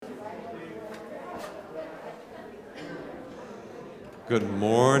Good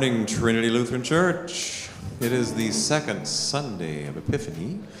morning, Trinity Lutheran Church. It is the second Sunday of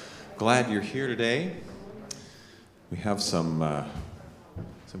Epiphany. Glad you're here today. We have some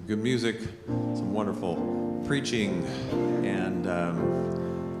good music, some wonderful preaching, and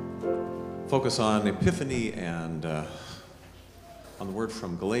focus on Epiphany and on the word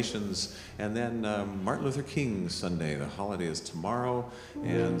from Galatians, and then Martin Luther King Sunday. The holiday is tomorrow,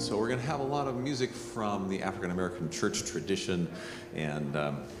 and so we're going to have a lot of music from the African American church tradition, and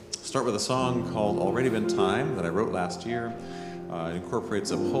start with a song called Already Been Time that I wrote last year. It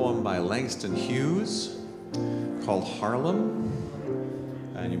incorporates a poem by Langston Hughes called Harlem,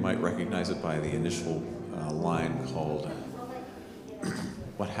 and you might recognize it by the initial line called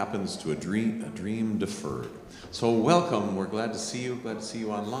What Happens to a Dream Deferred. So welcome, we're glad to see you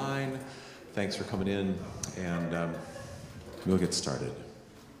online. Thanks for coming in, and we'll get started.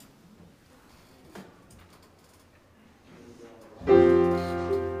 A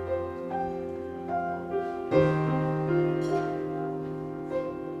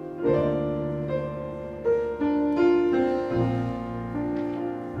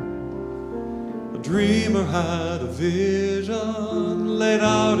dreamer had a vision laid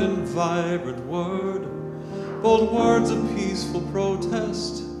out in vibrant word, bold words of peaceful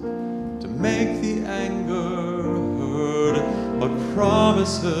protest to make the anger heard, but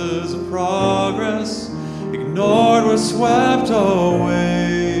promises of progress ignored were swept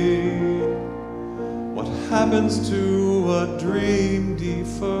away. What happens to a dream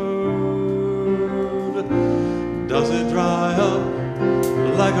deferred? Does it dry up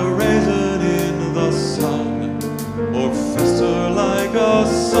like a raisin in the sun, or fester like a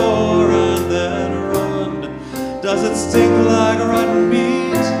sore and then run? Does it sting like rotten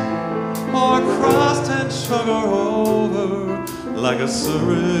meat, or crust and sugar over like a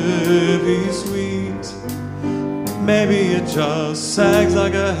syrupy sweet? Maybe it just sags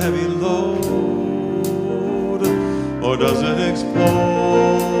like a heavy load, or does it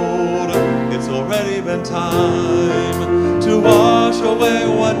explode? It's already been time to wash away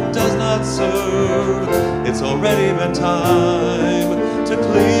what does not serve. It's already been time to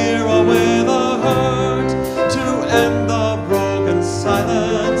clear away the hurt, end the broken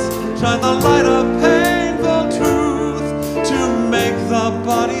silence, shine the light of painful truth to make the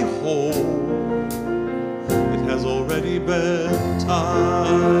body whole. It has already been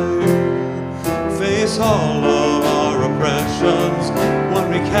time. Face all of our oppressions, what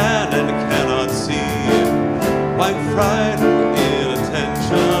we can and cannot see. White fright and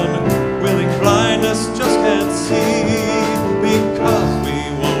inattention, willing blindness just can't see. Because we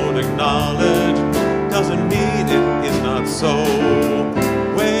won't acknowledge doesn't mean it is not so.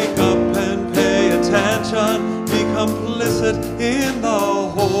 Wake up and pay attention, be complicit in the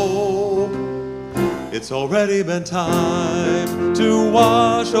hope. It's already been time to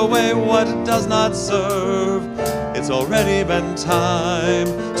wash away what does not serve. It's already been time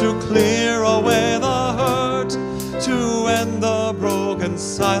to clear away the hurt, to end the broken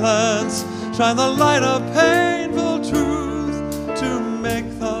silence, shine the light of painful truth to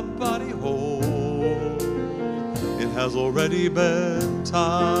make the body whole. It has already been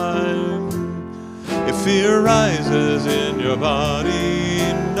time. If fear rises in your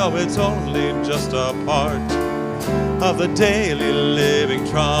body, know it's only just a part of the daily living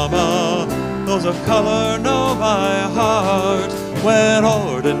trauma. Those of color know by heart when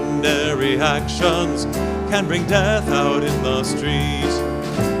ordinary actions can bring death out in the street.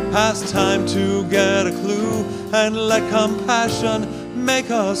 Past time to get a clue and let compassion make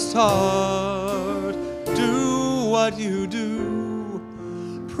a start. Do what you do,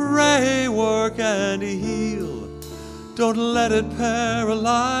 pray, work, and heal. Don't let it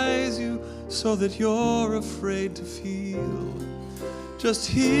paralyze you so that you're afraid to feel. Just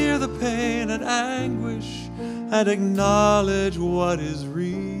hear the pain and anguish and acknowledge what is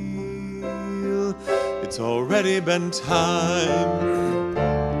real. It's already been time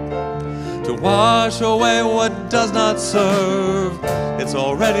to wash away what does not serve. It's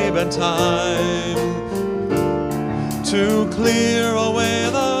already been time to clear away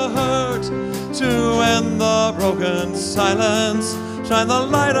the hurt, to end the broken silence, shine the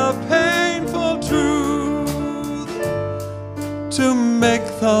light of painful truth, to make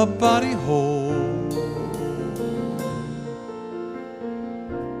the body whole.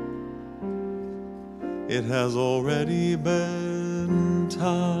 It has already been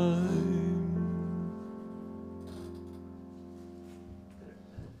time.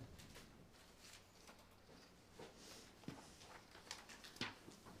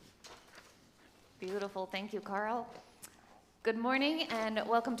 Beautiful. Thank you, Carl. Good morning and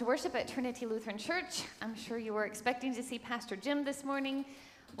welcome to worship at Trinity Lutheran Church. I'm sure you were expecting to see Pastor Jim this morning.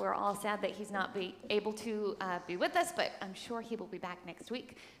 We're all sad that he's not able to be with us, but I'm sure he will be back next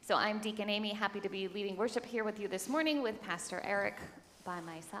week. So I'm Deacon Amy, happy to be leading worship here with you this morning with Pastor Eric by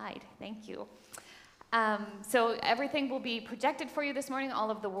my side. Thank you. So everything will be projected for you this morning,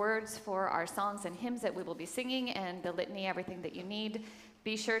 all of the words for our songs and hymns that we will be singing and the litany, everything that you need.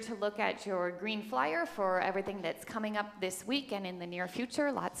 Be sure to look at your green flyer for everything that's coming up this week and in the near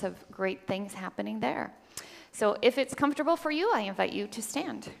future. Lots of great things happening there. So if it's comfortable for you, I invite you to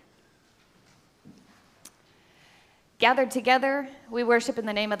stand. Gathered together, we worship in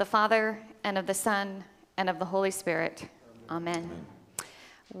the name of the Father, and of the Son, and of the Holy Spirit. Amen.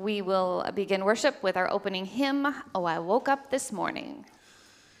 We will begin worship with our opening hymn, "Oh, I Woke Up This Morning."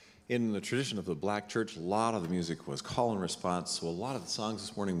 In the tradition of the Black Church, a lot of the music was call and response, so a lot of the songs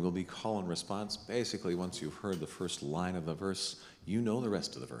this morning will be call and response. Basically, once you've heard the first line of the verse, you know the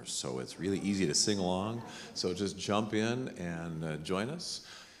rest of the verse, so it's really easy to sing along. So just jump in and join us.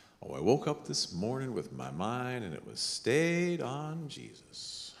 Oh, I woke up this morning with my mind, and it was stayed on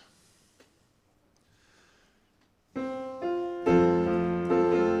Jesus.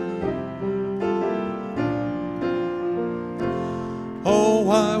 Oh,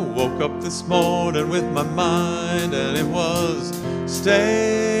 I woke up this morning with my mind, and it was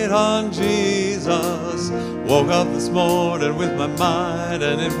stayed on Jesus. Woke up this morning with my mind,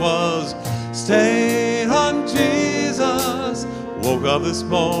 and it was stayed on Jesus. Woke up this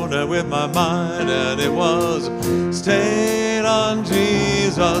morning with my mind, and it was stayed on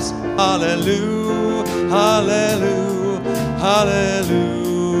Jesus. Hallelujah, hallelujah,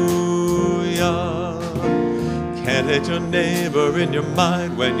 hallelujah. Can't hate your neighbor in your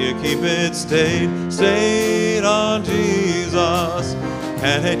mind when you keep it stayed on Jesus.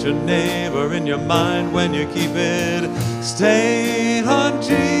 Can't hate your neighbor in your mind when you keep it stayed on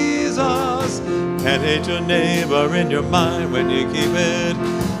Jesus. Can't hate your neighbor in your mind when you keep it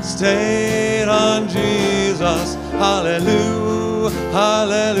stayed on Jesus. Hallelujah,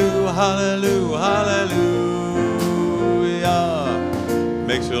 hallelujah, hallelujah, hallelujah.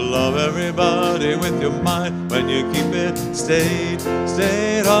 Makes you love everybody with your mind when you keep it stayed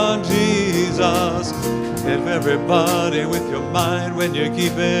on Jesus. Love everybody with your mind when you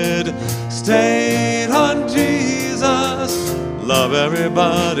keep it stayed on Jesus. Love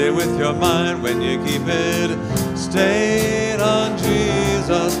everybody with your mind when you keep it stayed on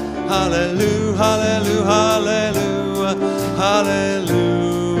Jesus. Hallelujah, hallelujah, hallelujah, hallelujah.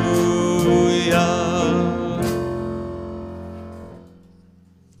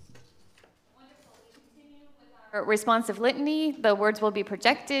 Responsive litany, the words will be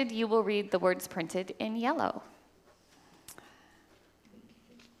projected. You will read the words printed in yellow.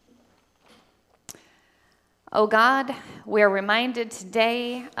 O God, we are reminded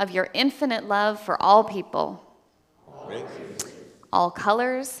today of your infinite love for all people, all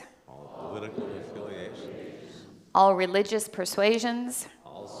colors, all political affiliations, all religious persuasions,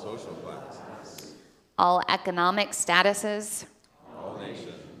 all social classes, all economic statuses. all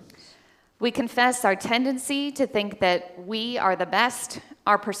nations. We confess our tendency to think that we are the best,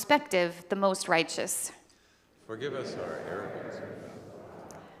 our perspective the most righteous. Forgive us our arrogance.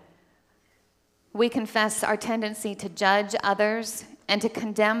 We confess our tendency to judge others and to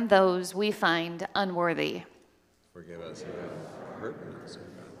condemn those we find unworthy. Forgive us who have hurt us.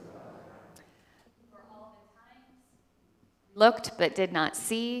 Looked but did not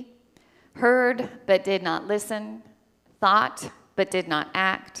see, heard but did not listen, thought but did not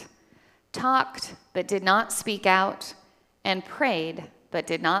act, talked but did not speak out, and prayed but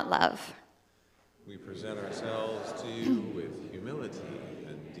did not love. We present ourselves to you with humility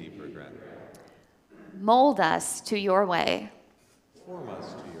and deep regret. Mold us to your way. Form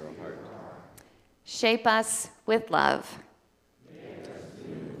us to your heart. Shape us with love.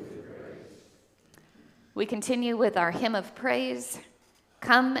 We continue with our hymn of praise.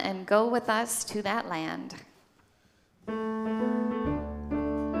 Come and go with us to that land.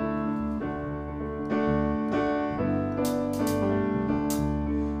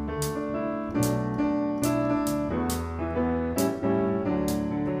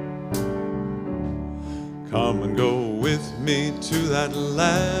 Come and go with me to that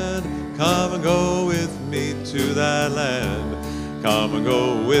land. Come and go with me to that land. Come and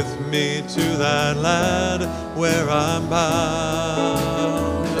go with me to that land where I'm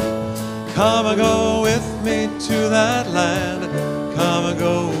bound. Come and go with me to that land. Come and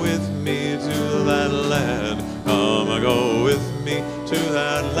go with me to that land. Come and go with me to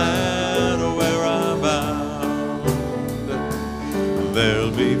that land where I'm bound.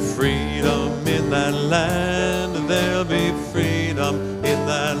 There'll be freedom in that land. There'll be freedom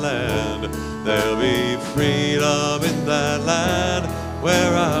There'll be freedom in that land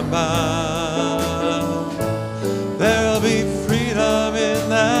where I'm bound. There'll be freedom in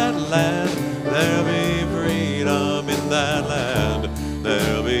that land. There'll be freedom in that land.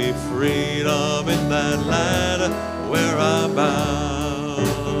 There'll be freedom in that land where I'm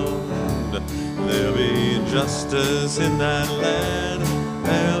bound. There'll be justice in that land.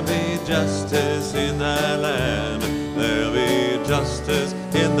 There'll be justice in that land. There'll be justice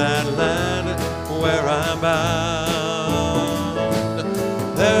in that land where I'm bound.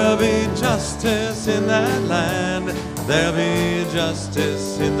 There'll be justice in that land. There'll be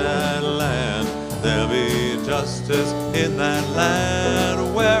justice in that land. There'll be justice in that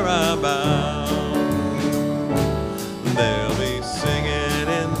land where I'm bound. There'll be singing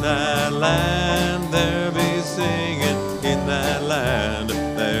in that land. There'll be singing in that land.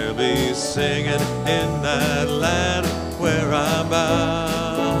 There'll be singing in that land where I'm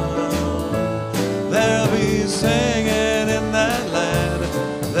bound. There'll be singing in that land.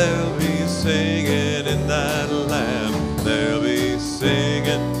 There'll be singing in that land. There'll be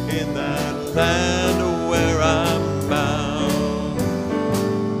singing in that land where I'm bound.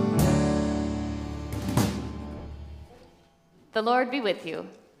 The Lord be with you.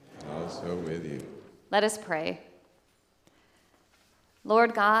 Also with you. Let us pray.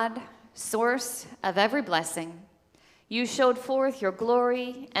 Lord God, source of every blessing, you showed forth your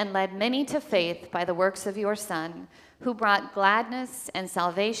glory and led many to faith by the works of your Son, who brought gladness and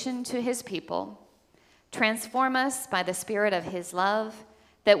salvation to his people. Transform us by the Spirit of his love,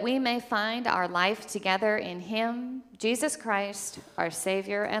 that we may find our life together in him, Jesus Christ, our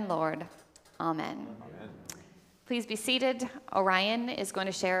Savior and Lord. Amen. Amen. Please be seated. Orion is going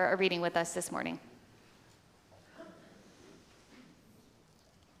to share a reading with us this morning.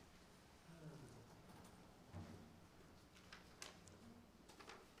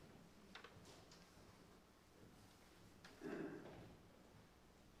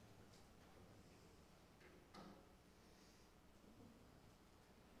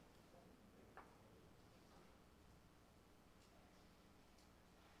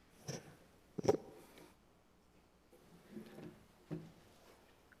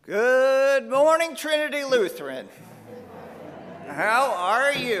 Good morning, Trinity Lutheran. How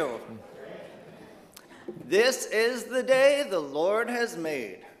are you? This is the day the Lord has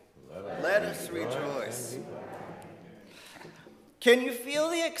made. Let us rejoice. Can you feel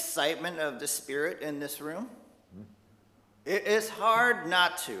the excitement of the Spirit in this room? It is hard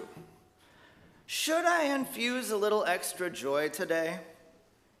not to. Should I infuse a little extra joy today?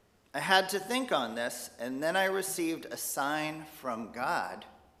 I had to think on this, and then I received a sign from God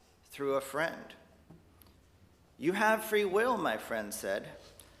through a friend. You have free will, my friend said.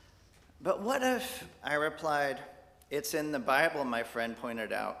 But what if, I replied, it's in the Bible, my friend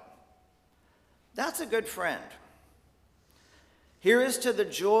pointed out. That's a good friend. Here is to the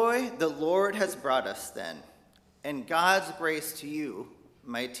joy the Lord has brought us then, and God's grace to you,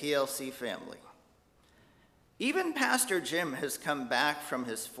 my TLC family. Even Pastor Jim has come back from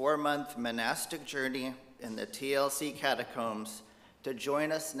his 4-month monastic journey in the TLC catacombs to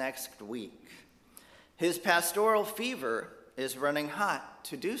join us next week. His pastoral fever is running hot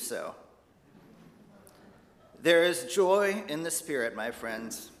to do so. There is joy in the Spirit, my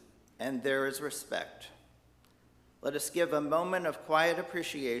friends, and there is respect. Let us give a moment of quiet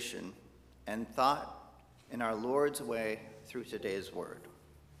appreciation and thought in our Lord's way through today's word.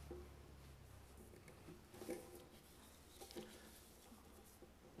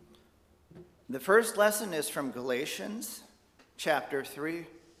 The first lesson is from Galatians chapter 3,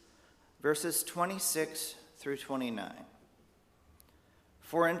 verses 26 through 29.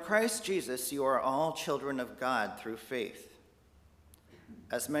 For in Christ Jesus you are all children of God through faith.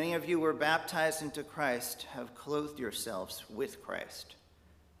 As many of you were baptized into Christ, have clothed yourselves with Christ.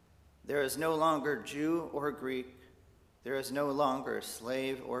 There is no longer Jew or Greek. There is no longer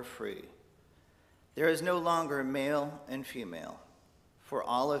slave or free. There is no longer male and female, for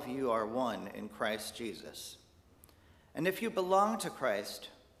all of you are one in Christ Jesus. And if you belong to Christ,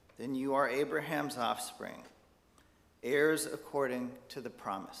 then you are Abraham's offspring, heirs according to the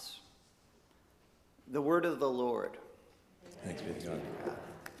promise. The word of the Lord. Thanks be to God.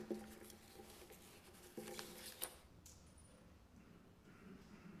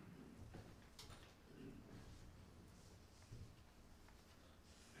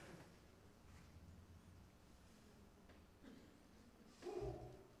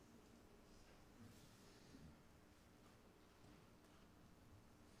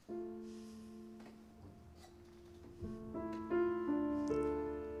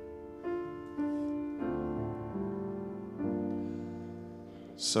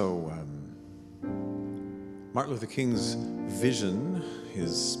 So, Martin Luther King's vision,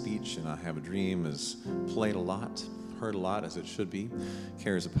 his speech in I Have a Dream, is played a lot, heard a lot, as it should be,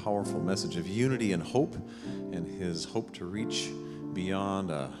 carries a powerful message of unity and hope, and his hope to reach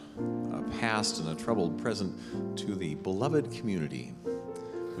beyond a past and a troubled present to the beloved community,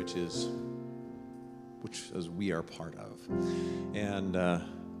 which is we are part of. And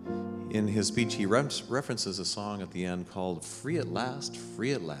in his speech, he references a song at the end called Free at Last,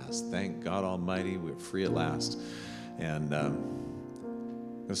 Free at Last. Thank God Almighty, we're free at last. And I'm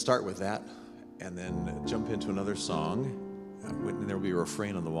going to start with that and then jump into another song. And there will be a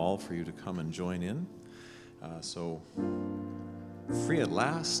refrain on the wall for you to come and join in. So, free at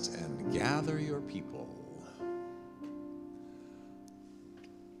last, and gather your people.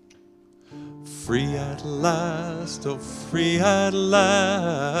 Free at last, oh free at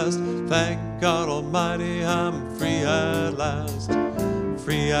last, thank God Almighty, I'm free at last.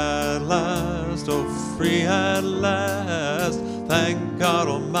 Free at last, oh free at last, thank God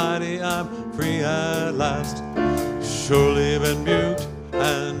Almighty, I'm free at last. Surely been rebuked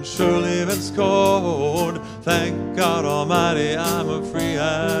and surely been scorned, thank God Almighty, I'm a free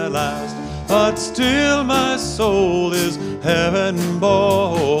at last. But still my soul is heaven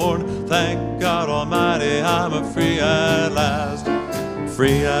born, thank God Almighty, I'm a free at last.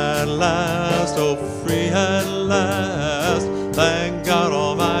 Free at last, oh free at last, thank God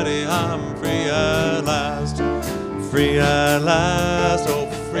Almighty, I'm free at last. Free at last,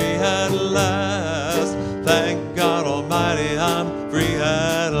 oh free at last, thank God Almighty, I'm free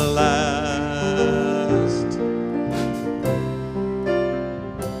at last.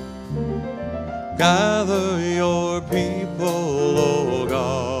 Gather your people, O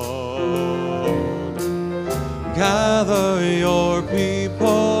God. Gather your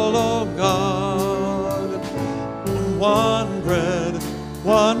people, O God. One bread,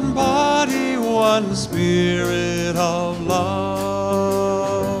 one body, one spirit of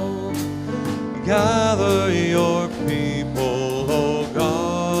love. Gather your people, O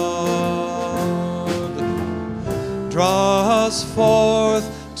God. Draw us forth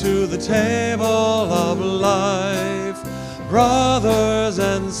to the table of life, brothers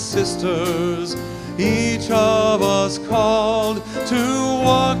and sisters, each of us called to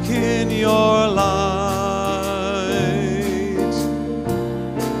walk in your light.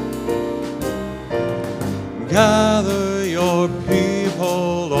 Gather your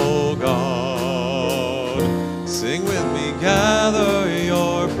people, O God. Sing with me, gather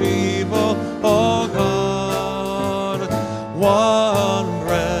your people, O God. One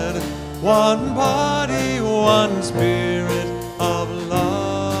bread, one body, one spirit of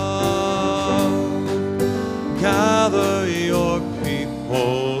love. Gather your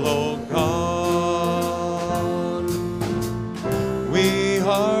people, O God. We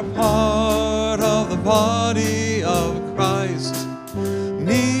are part of the body of Christ,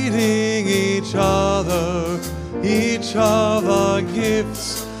 needing each other, each of the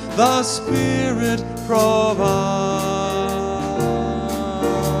gifts the Spirit provides.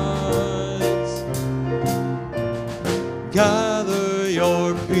 Gather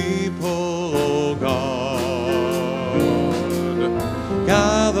your people, O God.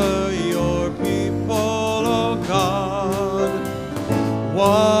 Gather your people, O God.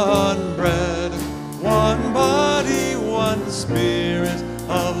 One bread, one body, one spirit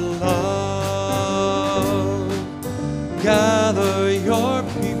of love. Gather your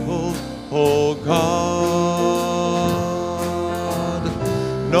people, O God.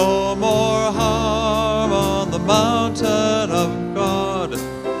 No more harm on the mountain of God.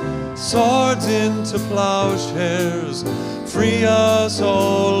 Swords into plowshares. Free us,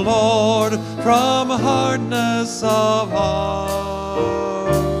 O Lord, from hardness of heart.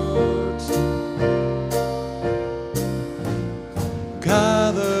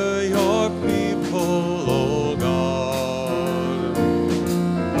 Gather your people, O God.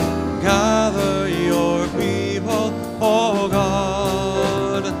 Gather your people, O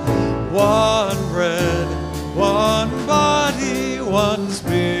God. One bread, one body, one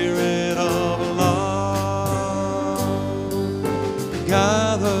spirit of love.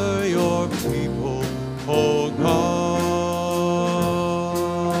 Gather your people, O God.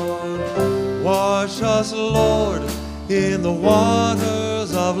 Wash us, Lord, in the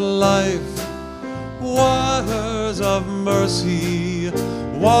waters of life, waters of mercy,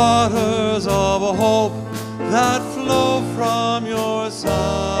 waters of hope that flow from your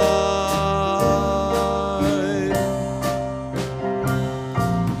side.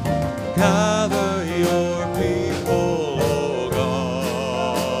 Gather your people, O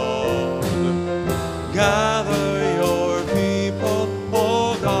God. Gather your people,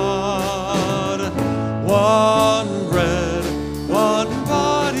 O God.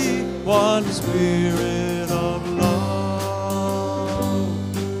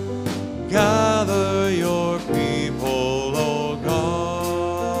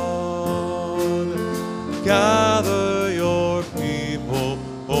 gather your people,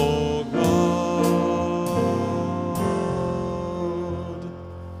 O God.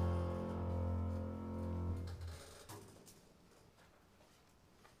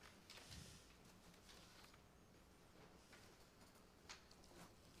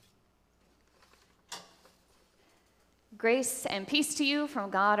 Grace and peace to you from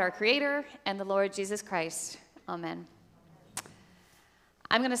God our Creator and the Lord Jesus Christ. Amen.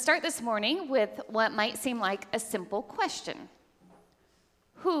 I'm going to start this morning with what might seem like a simple question.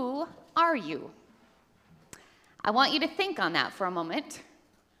 Who are you? I want you to think on that for a moment.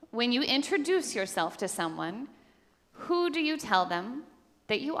 When you introduce yourself to someone, who do you tell them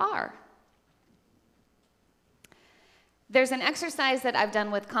that you are? There's an exercise that I've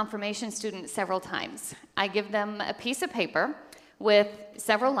done with confirmation students several times. I give them a piece of paper with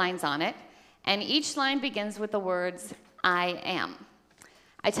several lines on it, and each line begins with the words, I am.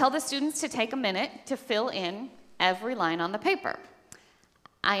 I tell the students to take a minute to fill in every line on the paper.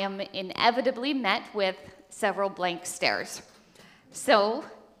 I am inevitably met with several blank stares. So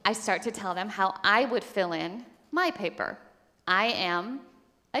I start to tell them how I would fill in my paper. I am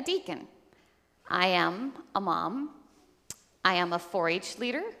a deacon. I am a mom. I am a 4-H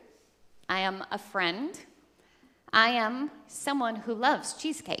leader. I am a friend. I am someone who loves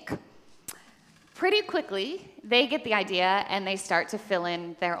cheesecake. Pretty quickly, they get the idea and they start to fill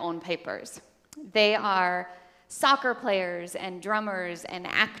in their own papers. They are soccer players and drummers and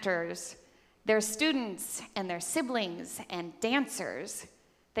actors. They're students and they're siblings and dancers.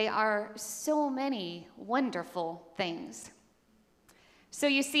 They are so many wonderful things. So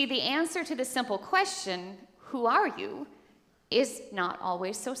you see, the answer to the simple question, who are you, is not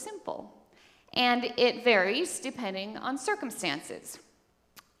always so simple. And it varies depending on circumstances.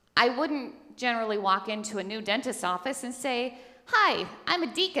 I wouldn't generally walk into a new dentist's office and say, hi, I'm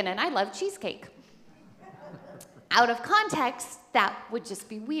a deacon and I love cheesecake. Out of context, that would just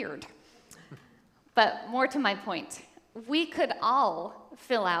be weird. But more to my point, we could all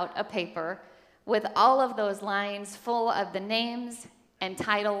fill out a paper with all of those lines full of the names and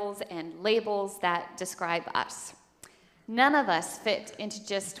titles and labels that describe us. None of us fit into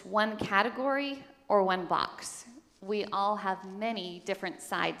just one category or one box. We all have many different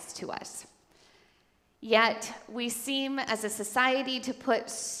sides to us. Yet, we seem as a society to put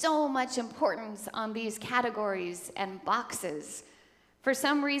so much importance on these categories and boxes. For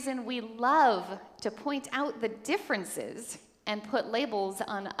some reason, we love to point out the differences and put labels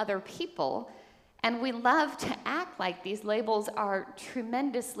on other people, and we love to act like these labels are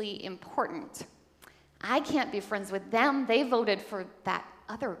tremendously important. I can't be friends with them. They voted for that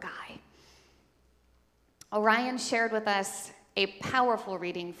other guy. Orion shared with us a powerful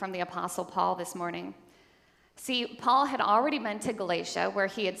reading from the Apostle Paul this morning. See, Paul had already been to Galatia, where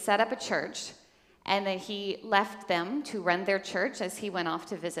he had set up a church, and then he left them to run their church as he went off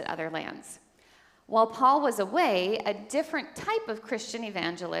to visit other lands. While Paul was away, a different type of Christian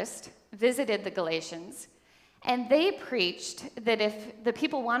evangelist visited the Galatians, and they preached that if the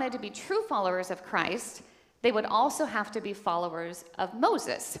people wanted to be true followers of Christ, they would also have to be followers of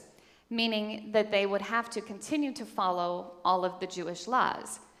Moses, meaning that they would have to continue to follow all of the Jewish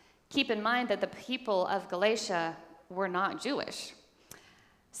laws. Keep in mind that the people of Galatia were not Jewish.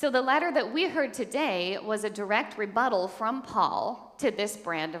 So the letter that we heard today was a direct rebuttal from Paul to this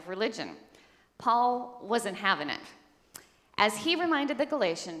brand of religion. Paul wasn't having it. As he reminded the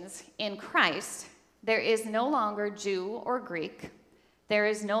Galatians, in Christ, there is no longer Jew or Greek, there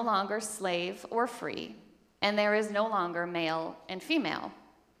is no longer slave or free, and there is no longer male and female.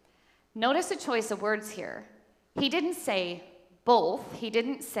 Notice a choice of words here. He didn't say both. He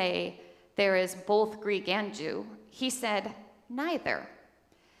didn't say there is both Greek and Jew. He said neither.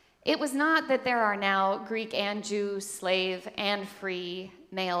 It was not that there are now Greek and Jew, slave and free,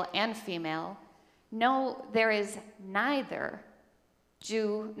 male and female. No, there is neither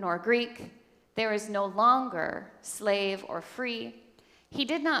Jew nor Greek. There is no longer slave or free. He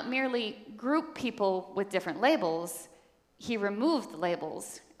did not merely group people with different labels. He removed the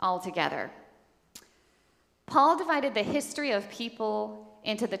labels altogether. Paul divided the history of people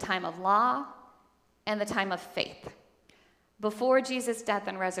into the time of law and the time of faith. Before Jesus' death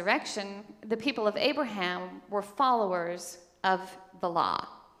and resurrection, the people of Abraham were followers of the law.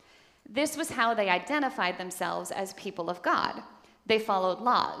 This was how they identified themselves as people of God. They followed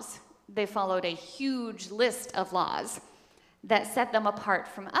laws. They followed a huge list of laws that set them apart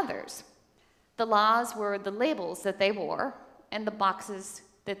from others. The laws were the labels that they wore and the boxes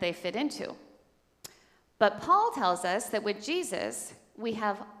that they fit into. But Paul tells us that with Jesus, we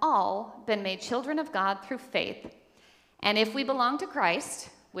have all been made children of God through faith. And if we belong to Christ,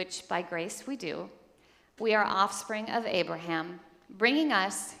 which by grace we do, we are offspring of Abraham, bringing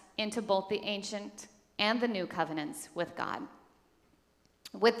us into both the ancient and the new covenants with God.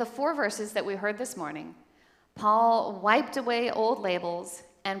 With the 4 verses that we heard this morning, Paul wiped away old labels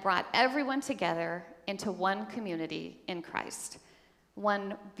and brought everyone together into one community in Christ.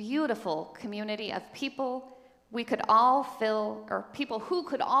 One beautiful community of people we could all fill, or people who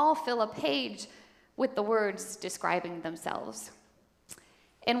could all fill a page with the words describing themselves.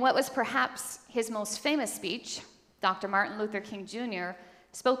 In what was perhaps his most famous speech, Dr. Martin Luther King Jr.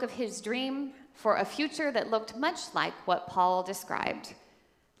 spoke of his dream for a future that looked much like what Paul described.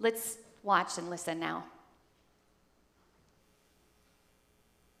 Let's watch and listen now.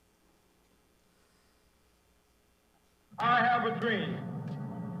 I have a dream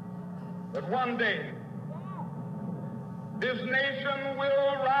that one day this nation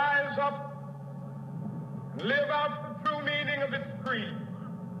will rise up and live out the true meaning of its creed.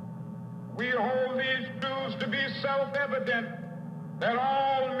 We hold these truths to be self-evident, that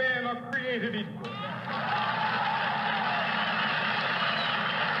all men are created equal.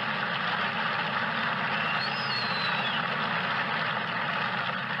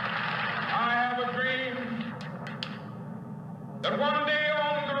 I have a dream that one day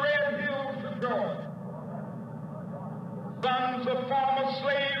on the red hills of Georgia, sons of former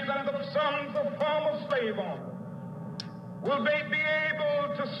slaves and the sons of former slave owners will they be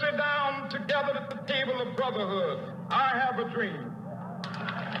able to sit down together at the table of brotherhood. I have a dream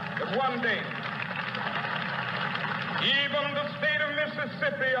that one day, even the state of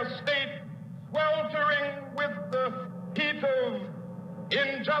Mississippi, a state sweltering with the heat of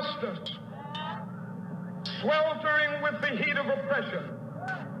injustice, sweltering with the heat of oppression,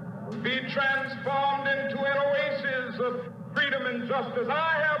 will be transformed into an oasis of freedom and justice.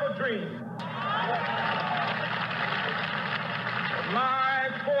 I have a dream. My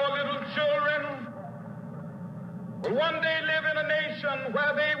 4 little children will one day live in a nation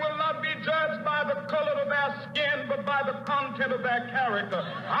where they will not be judged by the color of their skin, but by the content of their character.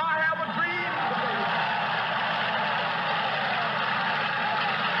 I have a dream today.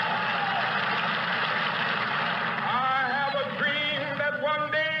 I have a dream that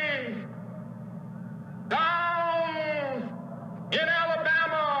one day, down in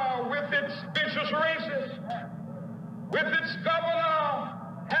Alabama, with its vicious races, with its governor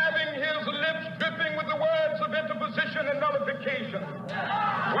having his lips dripping with the words of interposition and nullification.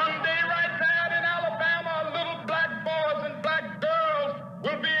 One day right there in Alabama, little black boys and black girls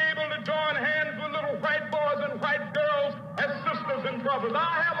will be able to join hands with little white boys and white girls as sisters and brothers.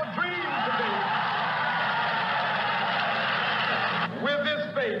 I have a dream today. With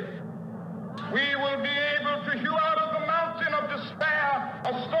this faith, we will be able to hew out of the mountain of despair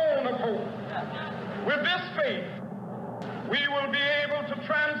a stone of hope. With this faith, we will be able to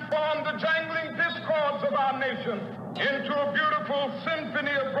transform the jangling discords of our nation into a beautiful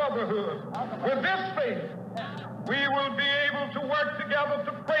symphony of brotherhood. With this faith, we will be able to work together,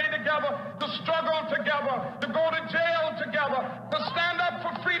 to pray together, to struggle together, to go to jail together, to stand up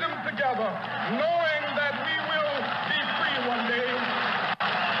for freedom together, knowing that we will be free one day.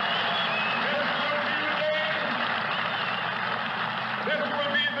 This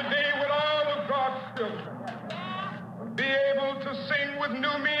will be the day when all of God's children be able to sing with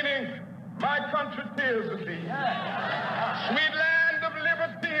new meaning, my country tears of thee. Sweet land of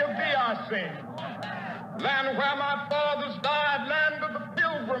liberty of thee I sing. Land where my fathers died, land of the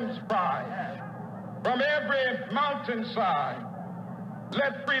pilgrim's pride. From every mountainside,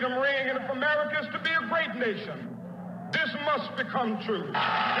 let freedom ring. And if America is to be a great nation, this must become true.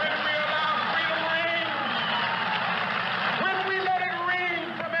 When we allow freedom ring, when we let it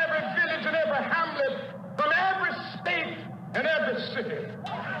ring from every village and every hamlet, from every state and every city,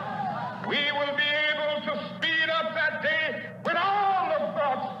 we will be able to speed up that day when all of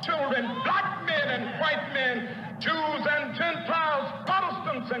God's children, black men and white men, Jews and Gentiles,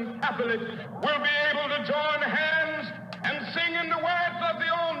 Protestants and Catholics, will be able to join hands and sing in the words of the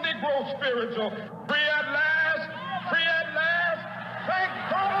old Negro spiritual, free at last, thank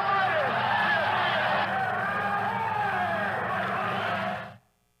God Almighty.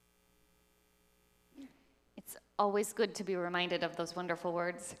 Always good to be reminded of those wonderful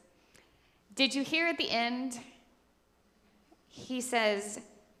words. Did you hear at the end? He says,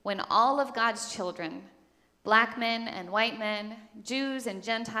 when all of God's children, black men and white men, Jews and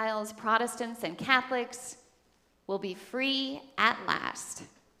Gentiles, Protestants and Catholics, will be free at last.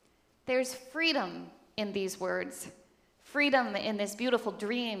 There's freedom in these words, freedom in this beautiful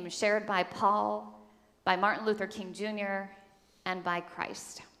dream shared by Paul, by Martin Luther King Jr., and by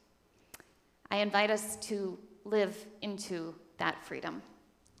Christ. I invite us to live into that freedom.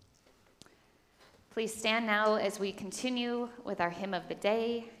 Please stand now as we continue with our hymn of the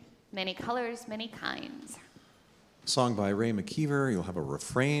day, Many Colors, Many Kinds. Song by Ray McKeever. You'll have a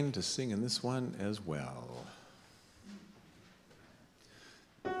refrain to sing in this one as well.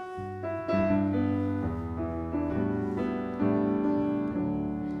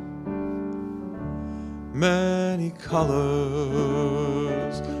 Many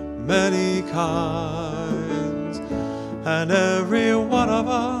colors, many kinds, and every one of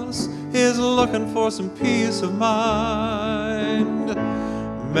us is looking for some peace of mind.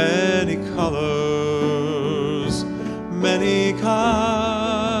 Many colors, many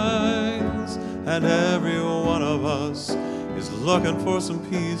kinds, and every one of us is looking for some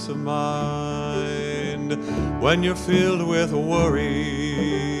peace of mind. When you're filled with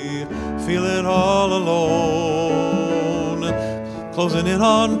worry, feeling all alone, closing in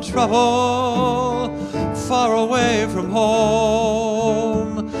on trouble, far away from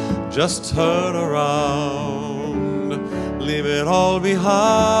home, just turn around, leave it all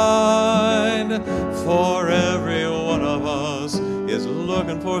behind, for every one of us is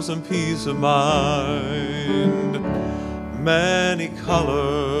looking for some peace of mind. Many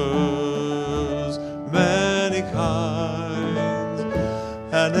colors, many kinds,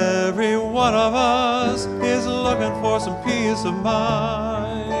 and every one of us is looking for some peace of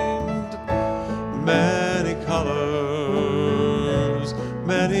mind. Many colors,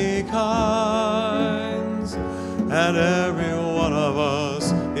 many kinds, and every one of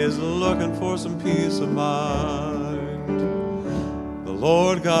us is looking for some peace of mind. The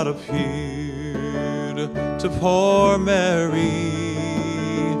Lord God appeared to poor Mary,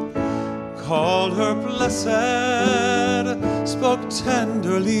 called her blessed, spoke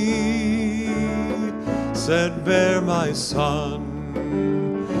tenderly, said, "Bear my son,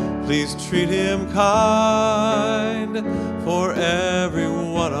 please treat him kind, for every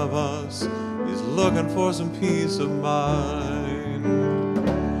one of us is looking for some peace of mind."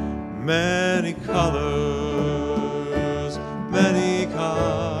 Many colors, many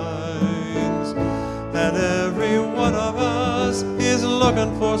kinds, and every one of us is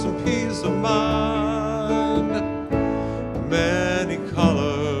looking for some peace of mind. Many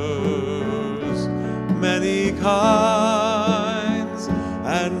colors, many kinds,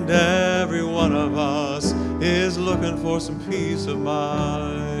 and every one of us is looking for some peace of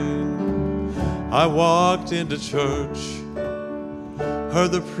mind. I walked into church,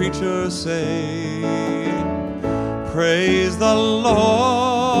 heard the preacher say, "Praise the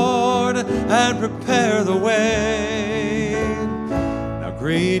Lord and prepare the way." Now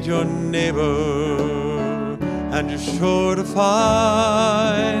greet your neighbor and you're sure to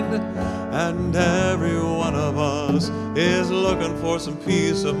find, and every one of us is looking for some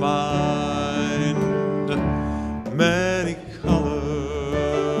peace of mind. Many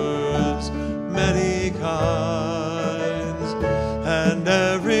colors, many kinds, and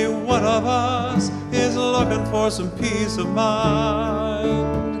every one of us is looking for some peace of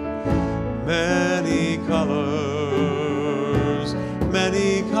mind. Many colors,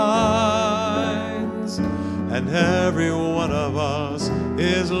 many kinds, and every one of us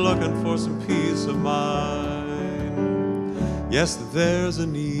is looking for some peace of mind. Yes, there's a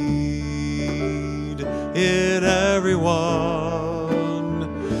need in everyone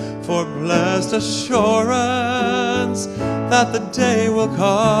for blessed assurance that the day will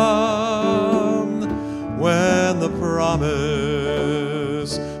come when the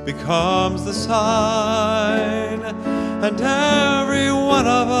promise becomes the sign, and every one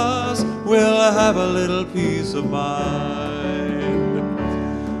of us will have a little peace of mind.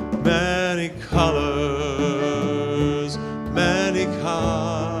 Many colors, many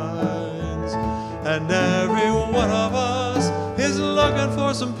kinds, and every one of us is looking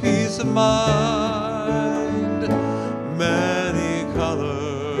for some peace of mind. Many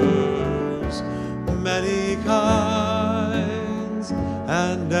colors, many kinds,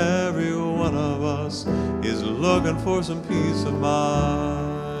 and every one of us is looking for some peace of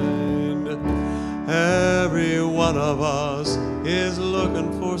mind. Every one of us is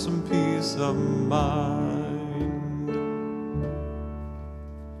looking for some peace of mind.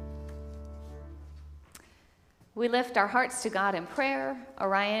 We lift our hearts to God in prayer.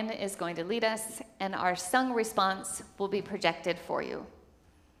 Orion is going to lead us, and our sung response will be projected for you.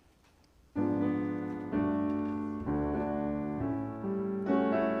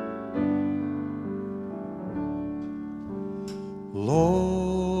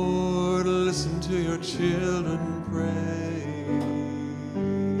 Lord, listen to your children pray.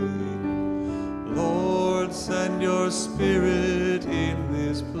 Lord, send your spirit in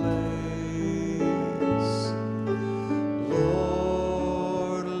this place.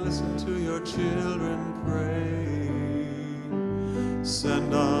 Lord, listen to your children pray.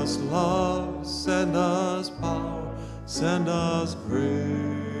 Send us love, send us power, send us grace.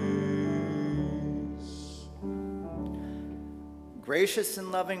 Gracious and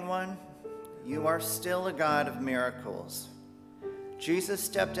loving one, you are still a God of miracles. Jesus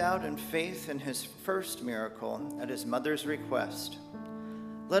stepped out in faith in his first miracle at his mother's request.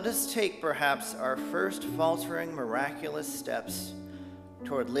 Let us take perhaps our first faltering miraculous steps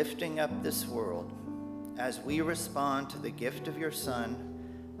toward lifting up this world as we respond to the gift of your Son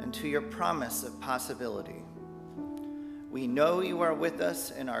and to your promise of possibility. We know you are with us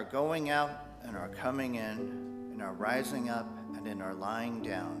in our going out and our coming in our rising up and in our lying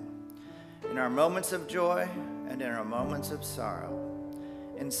down, in our moments of joy and in our moments of sorrow.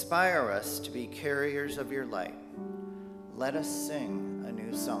 Inspire us to be carriers of your light. Let us sing a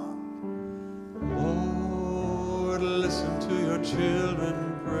new song. Lord, listen to your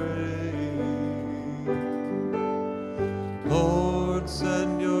children pray. Lord,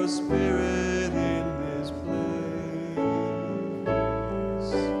 send your Spirit in this place.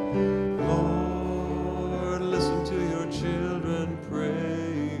 Lord, listen to your children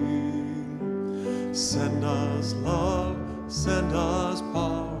pray. Send us love, send us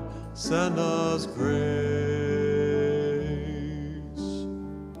power, send us grace.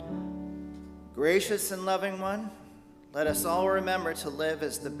 Gracious and loving one, let us all remember to live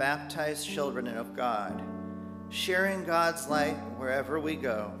as the baptized children of God, sharing God's light wherever we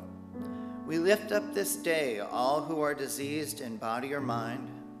go. We lift up this day all who are diseased in body or mind,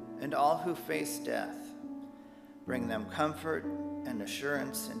 and all who face death. Bring them comfort and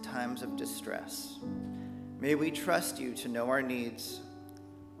assurance in times of distress. May we trust you to know our needs.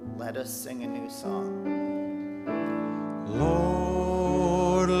 Let us sing a new song.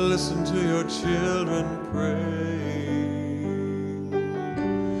 Lord, listen to your children pray.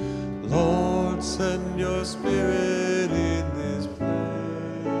 Lord, send your Spirit in this place.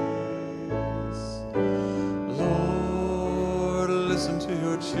 Lord, listen to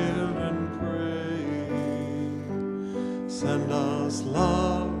your children pray. Send us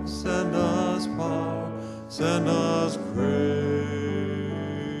love, send us power, send us grace.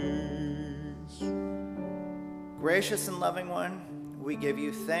 Gracious and loving one, we give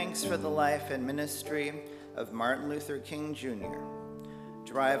you thanks for the life and ministry of Martin Luther King Jr.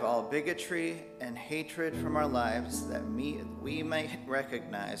 Drive all bigotry and hatred from our lives that we may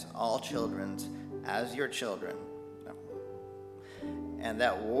recognize all children as your children, and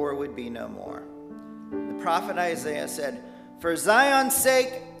that war would be no more. The prophet Isaiah said, "For Zion's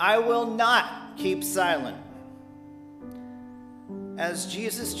sake, I will not keep silent." As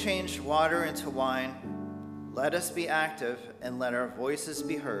Jesus changed water into wine, let us be active and let our voices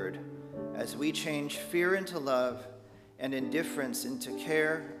be heard as we change fear into love and indifference into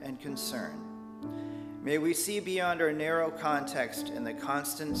care and concern. May we see beyond our narrow context in the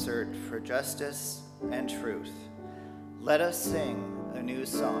constant search for justice and truth. Let us sing a new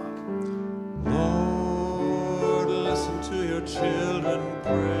song. Lord, listen to your children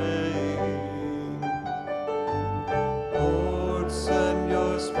pray. Lord, send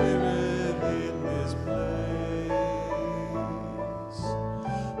your Spirit in this place.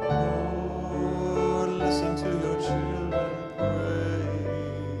 Lord, listen to your children pray.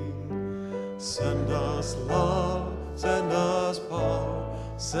 Send us love, send us power,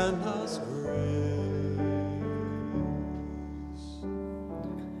 send us grace.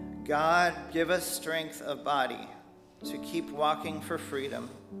 God, give us strength of body to keep walking for freedom.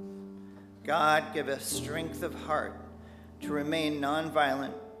 God, give us strength of heart to remain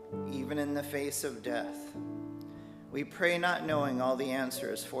nonviolent even in the face of death. We pray not knowing all the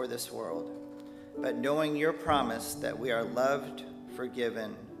answers for this world, but knowing your promise that we are loved,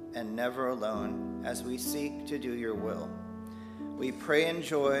 forgiven, and never alone as we seek to do your will. We pray in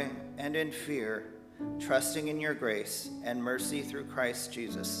joy and in fear, trusting in your grace and mercy through Christ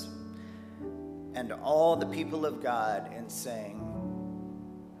Jesus. And all the people of God in saying,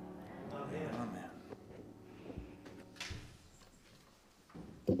 Amen.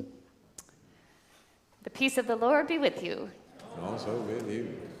 The peace of the Lord be with you. Also with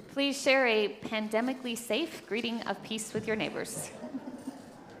you. Please share a pandemically safe greeting of peace with your neighbors.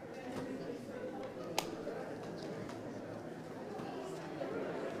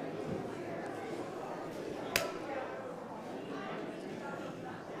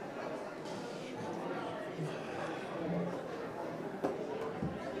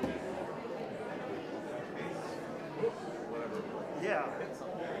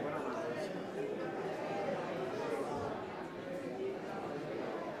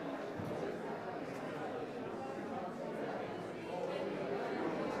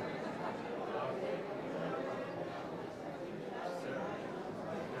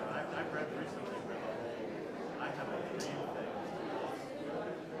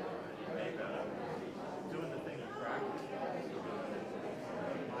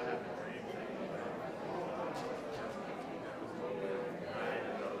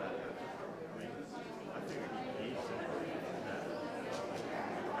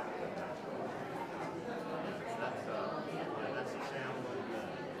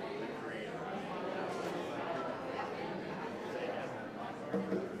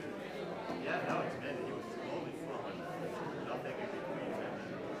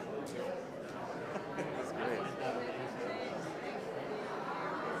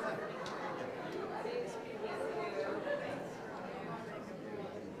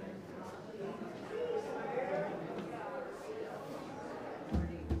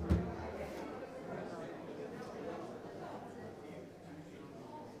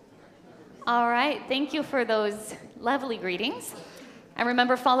 All right, thank you for those lovely greetings. And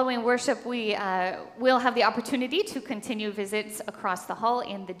remember, following worship, we will have the opportunity to continue visits across the hall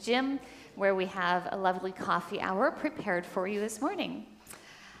in the gym, where we have a lovely coffee hour prepared for you this morning.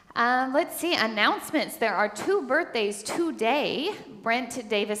 Let's see, announcements. There are 2 birthdays today. Brent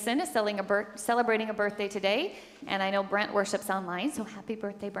Davison is celebrating a birthday today, and I know Brent worships online, so happy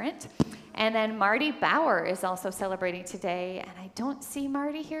birthday, Brent. And then Marty Bauer is also celebrating today, and I don't see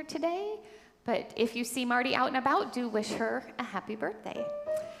Marty here today, but if you see Marty out and about, do wish her a happy birthday.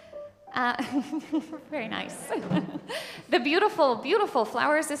 Very nice. The beautiful, beautiful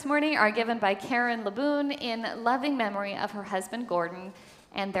flowers this morning are given by Karen Laboon in loving memory of her husband, Gordon,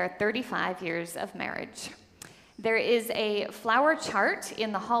 and their 35 years of marriage. There is a flower chart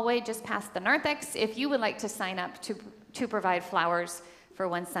in the hallway just past the narthex if you would like to sign up to provide flowers for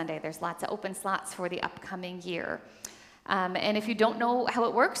one Sunday. There's lots of open slots for the upcoming year. And if you don't know how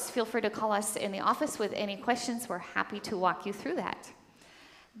it works, feel free to call us in the office with any questions. We're happy to walk you through that.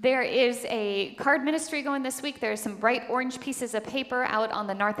 There is a card ministry going this week. There are some bright orange pieces of paper out on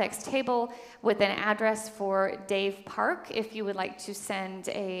the narthex table with an address for Dave Park. If you would like to send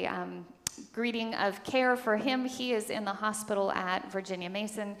a greeting of care for him, he is in the hospital at Virginia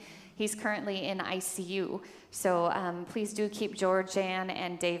Mason. He's currently in ICU. So please do keep George, Jan,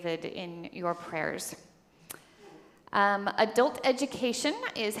 and David in your prayers. Adult education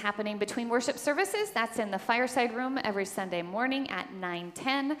is happening between worship services. That's in the fireside room every Sunday morning at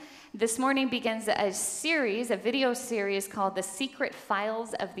 9:10. This morning begins a video series called The Secret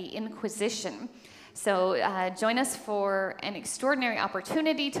Files of the Inquisition. So join us for an extraordinary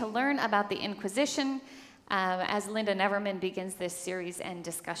opportunity to learn about the Inquisition as Linda Neverman begins this series and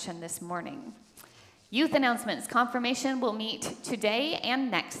discussion this morning. Youth announcements. Confirmation will meet today and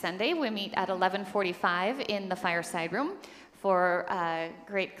next Sunday. We meet at 11:45 in the fireside room for a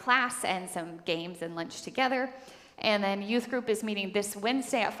great class and some games and lunch together. And then youth group is meeting this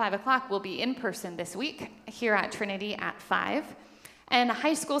Wednesday at 5 o'clock. We'll be in person this week here at Trinity at 5. And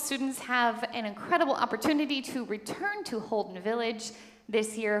high school students have an incredible opportunity to return to Holden Village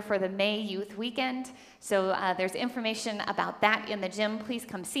this year for the May Youth Weekend. So there's information about that in the gym. Please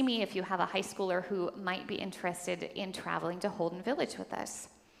come see me if you have a high schooler who might be interested in traveling to Holden Village with us.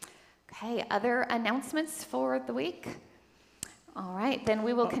 Okay, other announcements for the week? All right, then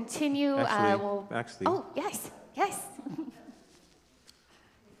we will continue. Actually. Oh, yes.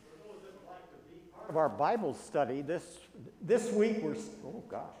 Of our Bible study this week we're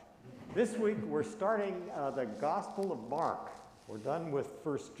starting the Gospel of Mark. We're done with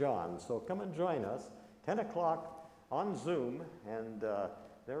 1 John, so come and join us, 10 o'clock on Zoom, and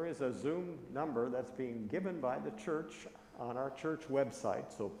there is a Zoom number that's being given by the church on our church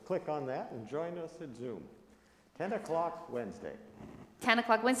website, so click on that and join us at Zoom. 10 o'clock Wednesday. 10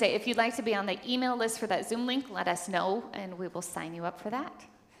 o'clock Wednesday. If you'd like to be on the email list for that Zoom link, let us know, and we will sign you up for that.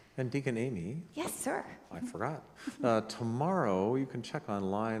 And Deacon Amy. Yes, sir. I forgot. Tomorrow, you can check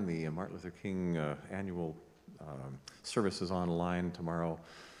online the Martin Luther King annual services online tomorrow.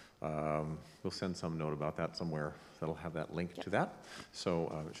 We'll send some note about that somewhere that'll have that link to that.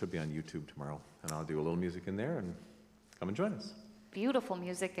 So it should be on YouTube tomorrow. And I'll do a little music in there, and come and join us. Beautiful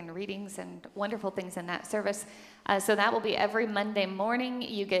music and readings and wonderful things in that service. So that will be every Monday morning.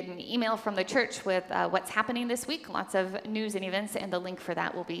 You get an email from the church with what's happening this week, lots of news and events, and the link for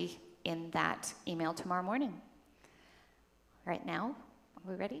that will be in that email tomorrow morning. Right now,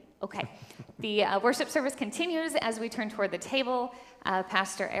 are we ready? Okay. The worship service continues as we turn toward the table.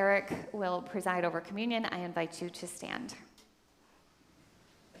 Pastor Eric will preside over communion. I invite you to stand.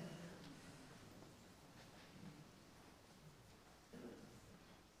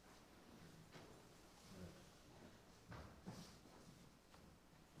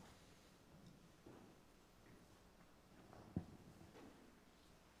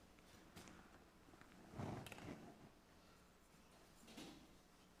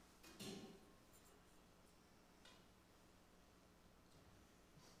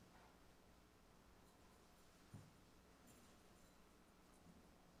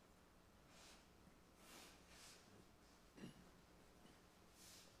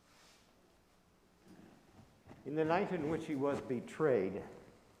 In the night in which he was betrayed,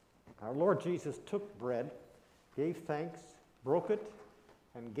 our Lord Jesus took bread, gave thanks, broke it,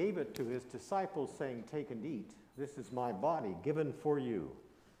 and gave it to his disciples, saying, "Take and eat. This is my body given for you.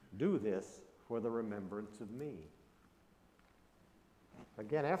 Do this for the remembrance of me."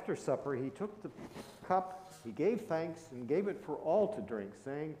 Again, after supper, he took the cup, he gave thanks, and gave it for all to drink,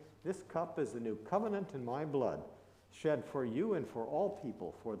 saying, "This cup is the new covenant in my blood, shed for you and for all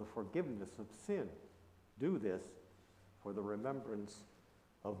people for the forgiveness of sin. Do this for the remembrance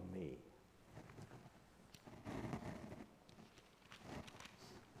of me."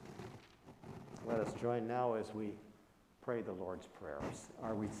 Let us join now as we pray the Lord's Prayer.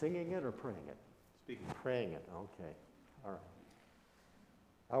 Are we singing it or praying it? Speaking. Praying it, okay. All right.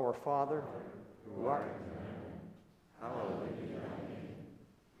 Our Father, who art in heaven, hallowed be thy name.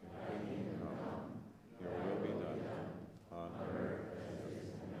 Thy kingdom come, Your will be done on earth as it is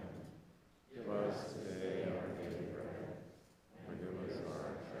in heaven. Give us today our daily bread. Forgive us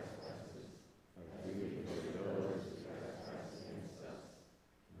our trespasses, as we forgive those who trespass against us.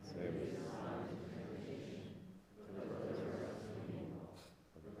 And save us from temptation, but deliver us from evil.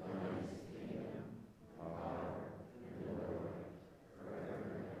 For thine is the kingdom, power, and glory, forever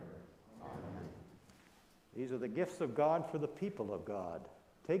and ever. Amen. These are the gifts of God for the people of God.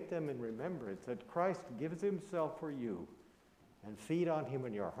 Take them in remembrance that Christ gives himself for you, and feed on him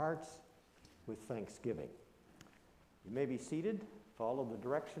in your hearts with thanksgiving. You may be seated. Follow the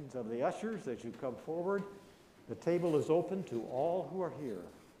directions of the ushers as you come forward. The table is open to all who are here.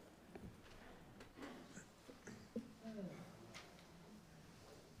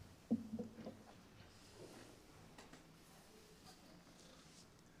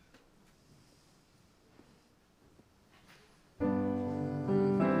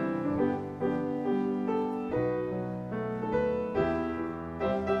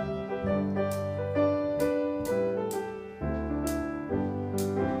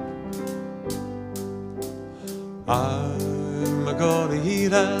 I'm gonna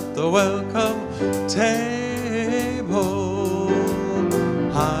eat at the welcome table.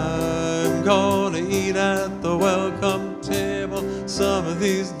 I'm gonna eat at the welcome table some of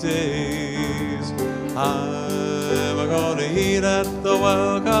these days. I'm gonna eat at the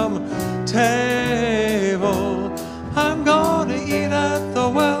welcome table. I'm gonna eat at the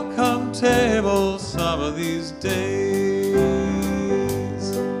welcome table some of these days.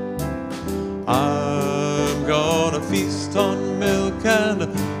 I'm gonna feast on milk and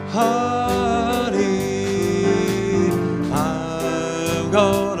honey. I'm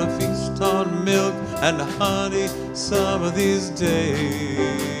gonna feast on milk and honey some of these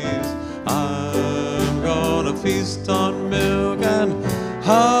days. I'm gonna feast on milk and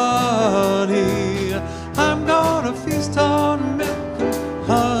honey. I'm gonna feast on milk and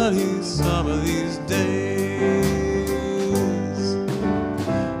honey some of these days.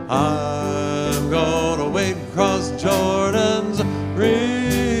 I'm gonna wade across Jordan's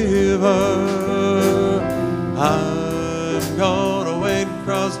river. I'm gonna wade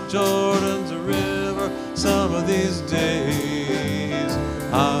across Jordan's river some of these days.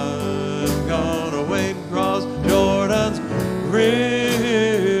 I'm gonna wade across Jordan's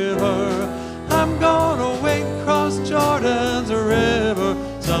river. I'm gonna wade across Jordan's river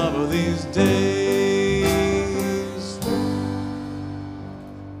some of these days.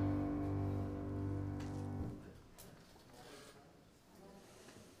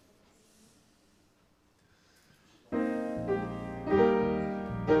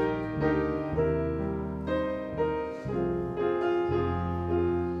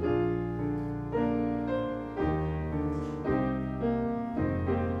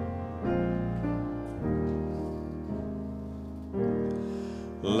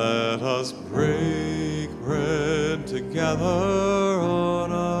 Let us break bread together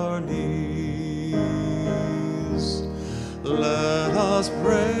on our knees. Let us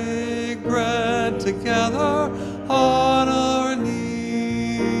break bread together on our knees.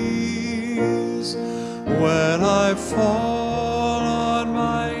 When I fall on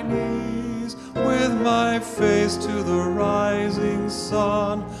my knees with my face to the rising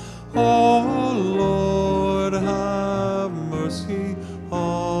sun, oh Lord, have mercy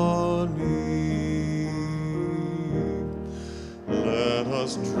on me. Let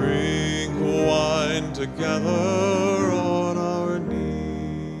us drink wine together on our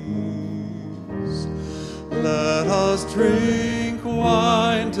knees. Let us drink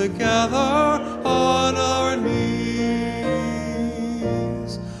wine together on our knees.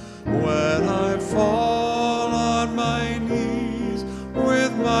 When I fall on my knees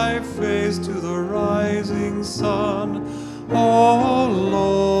with my face to the rising sun, oh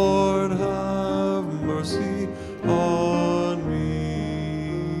Lord, have mercy on me.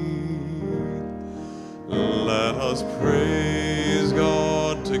 Let us praise God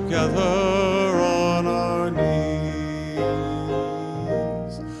together on our knees.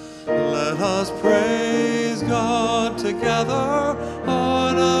 Let us praise God together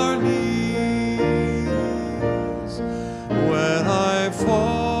on our knees. When I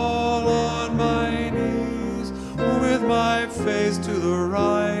fall on my knees with my face to the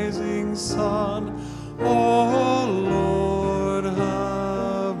rising sun, oh Lord,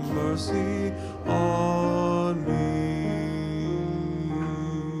 have mercy on me.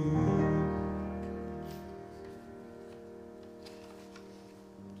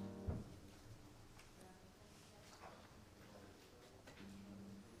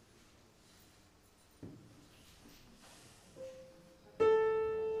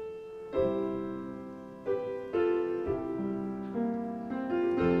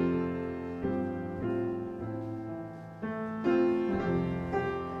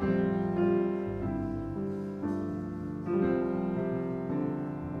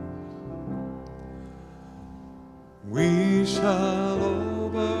 We shall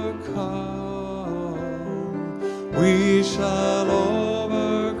overcome. We shall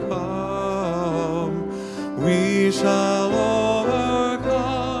overcome. We shall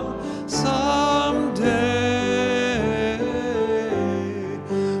overcome someday.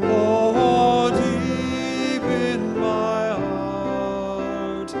 Oh, deep in my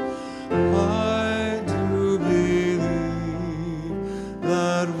heart, I do believe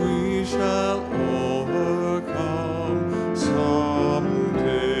that we shall overcome someday.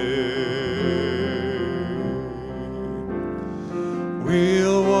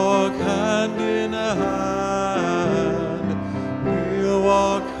 We'll walk hand in hand. We'll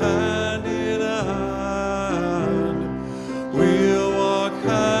walk hand in hand. We'll walk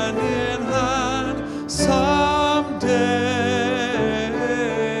hand in hand someday.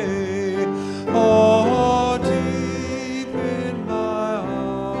 Oh, deep in my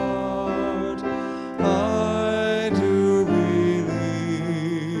heart, I do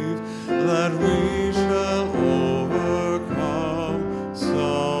believe that we shall overcome someday.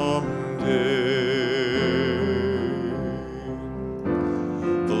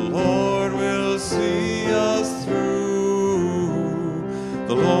 The Lord will see us through.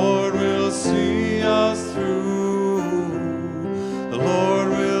 The Lord will see us through. The Lord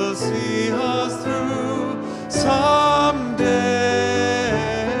will see us through someday.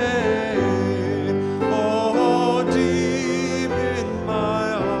 Oh, deep in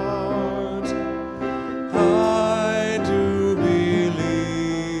my heart, I do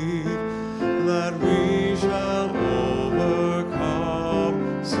believe that we shall overcome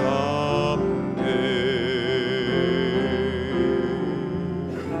someday.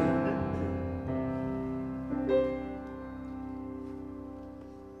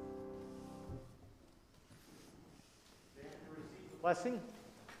 Blessing.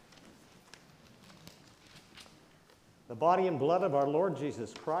 The body and blood of our Lord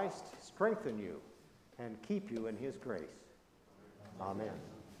Jesus Christ strengthen you and keep you in his grace. Amen.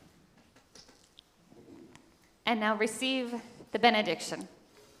 And now receive the benediction.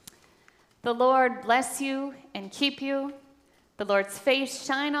 The Lord bless you and keep you. The Lord's face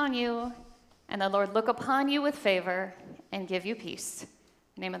shine on you, and the Lord look upon you with favor and give you peace. In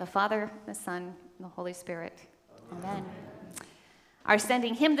the name of the Father, the Son, and the Holy Spirit. Amen. Our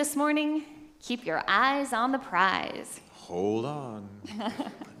sending hymn this morning, Keep Your Eyes on the Prize. Hold on.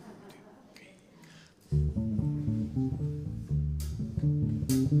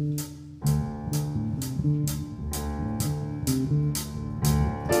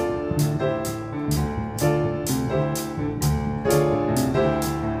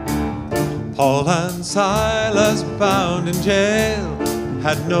 Paul and Silas bound in jail,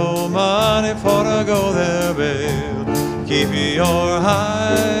 had no money for to go their bail. Keep your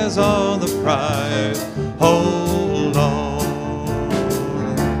eyes on the prize, hold on.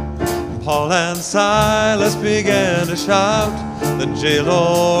 Paul and Silas began to shout, the jail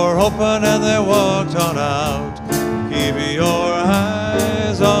door opened and they walked on out. Keep your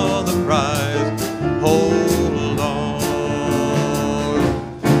eyes on the prize, hold on.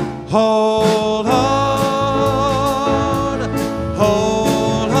 Hold on,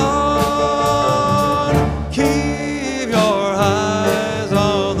 hold on, keep your eyes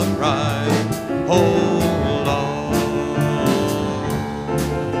on the prize, hold on.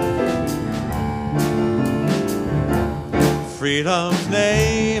 Freedom's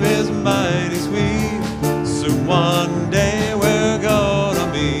name is mighty sweet, soon one day we're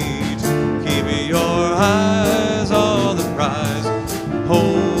gonna meet. Keep your eyes on the prize,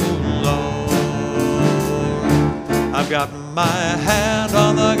 hold I've got my hand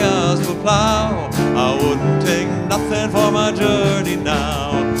on the gospel plow. I wouldn't take nothing for my journey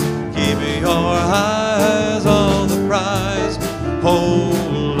now. eyes on the prize.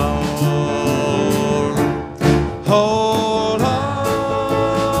 Hold on. Hold on.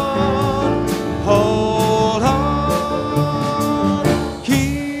 Hold on.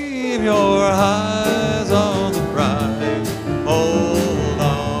 Keep your eyes on the prize. Hold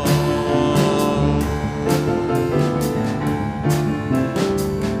on.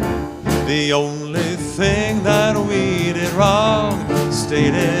 The only thing that we did wrong,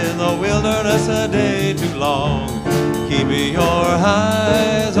 stayed in the wilderness a day too long. Keep your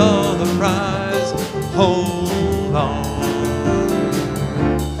eyes on the prize. Hold on.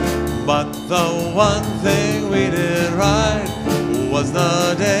 But the one thing we did right was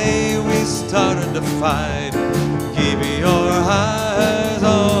the day we started to fight. Keep your eyes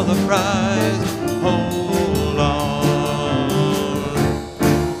on the prize. Hold on.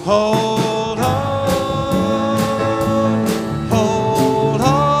 Hold on. Hold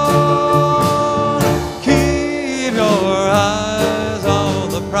on. Keep your eyes on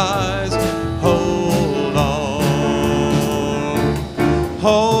the prize. Hold on.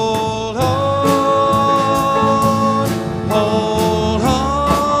 Hold on. Hold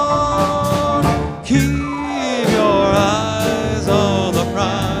on. Keep your eyes on the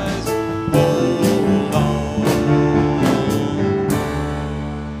prize. Hold on.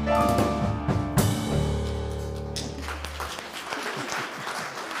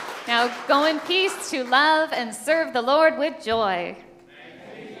 Now go in peace to love and serve the Lord with joy.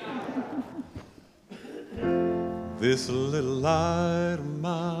 This little light of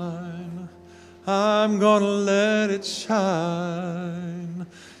mine, I'm gonna let it shine.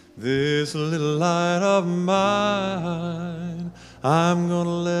 This little light of mine, I'm gonna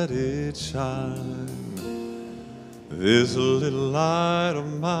let it shine. This little light of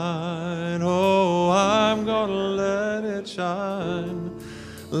mine, oh, I'm gonna let it shine.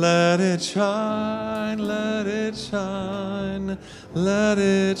 Let it shine, let it shine, let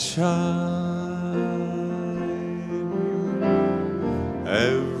it shine.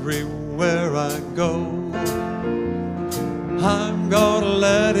 Everywhere I go, I'm gonna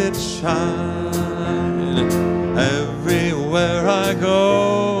let it shine. Everywhere I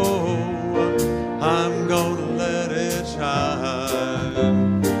go, I'm gonna let it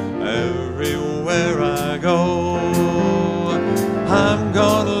shine. Everywhere I go, I'm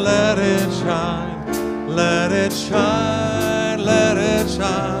gonna let it shine. Let it shine, let it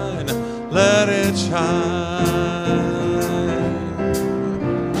shine, let it shine.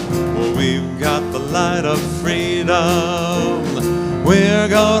 We've got the light of freedom. We're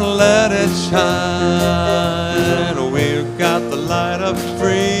gonna let it shine. We've got the light of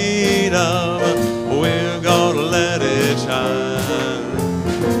freedom. We're gonna let it shine.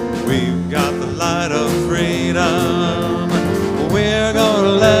 We've got the light of freedom. We're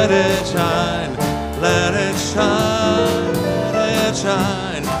gonna let it shine. Let it shine. Let it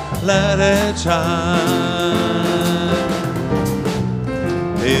shine. Let it shine.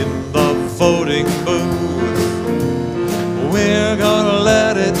 In the voting booth, we're gonna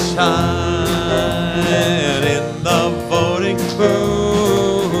let it shine. In the voting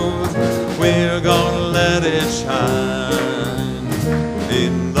booth, we're gonna let it shine.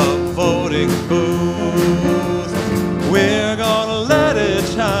 In the voting booth, we're gonna let it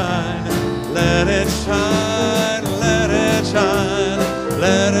shine. Let it shine, let it shine,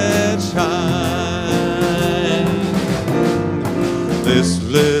 let it shine. This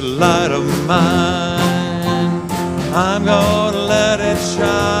little light of mine, I'm gonna let it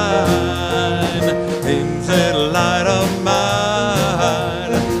shine. In this light of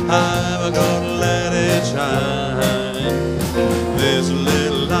mine, I'm gonna let it shine. This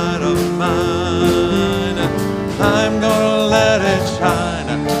little light of mine, I'm gonna let it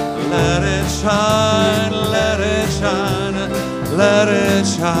shine. Let it shine, let it shine, let it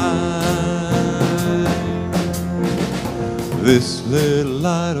shine. This little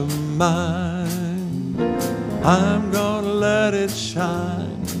light of mine, I'm gonna let it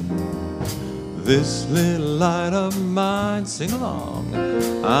shine. This little light of mine, sing along,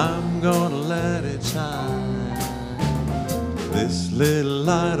 I'm gonna let it shine. This little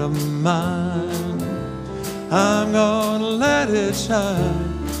light of mine, I'm gonna let it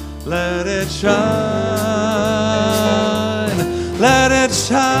shine. Let it shine, let it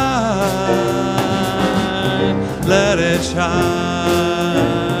shine, let it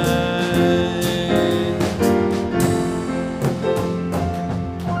shine.